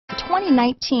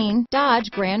2019 Dodge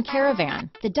Grand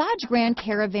Caravan. The Dodge Grand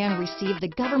Caravan received the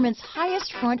government's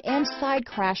highest front and side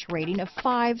crash rating of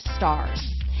 5 stars.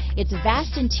 Its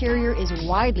vast interior is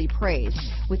widely praised,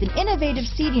 with an innovative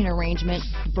seating arrangement,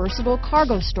 versatile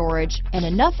cargo storage, and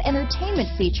enough entertainment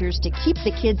features to keep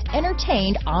the kids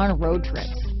entertained on road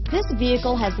trips. This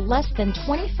vehicle has less than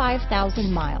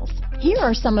 25,000 miles. Here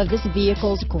are some of this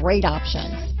vehicle's great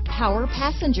options: power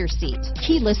passenger seat,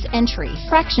 keyless entry,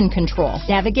 traction control,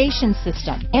 navigation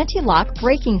system, anti-lock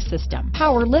braking system,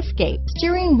 power liftgate,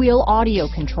 steering wheel audio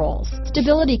controls,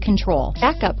 stability control,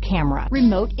 backup camera,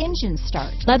 remote engine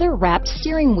start, leather-wrapped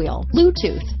steering wheel,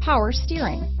 Bluetooth, power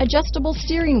steering, adjustable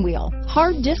steering wheel,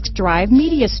 hard disk drive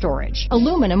media storage,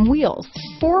 aluminum wheels,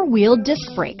 4-wheel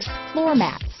disc brakes, floor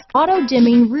mats,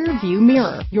 auto-dimming rear view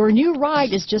mirror. Your new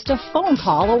ride is just a phone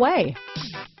call away.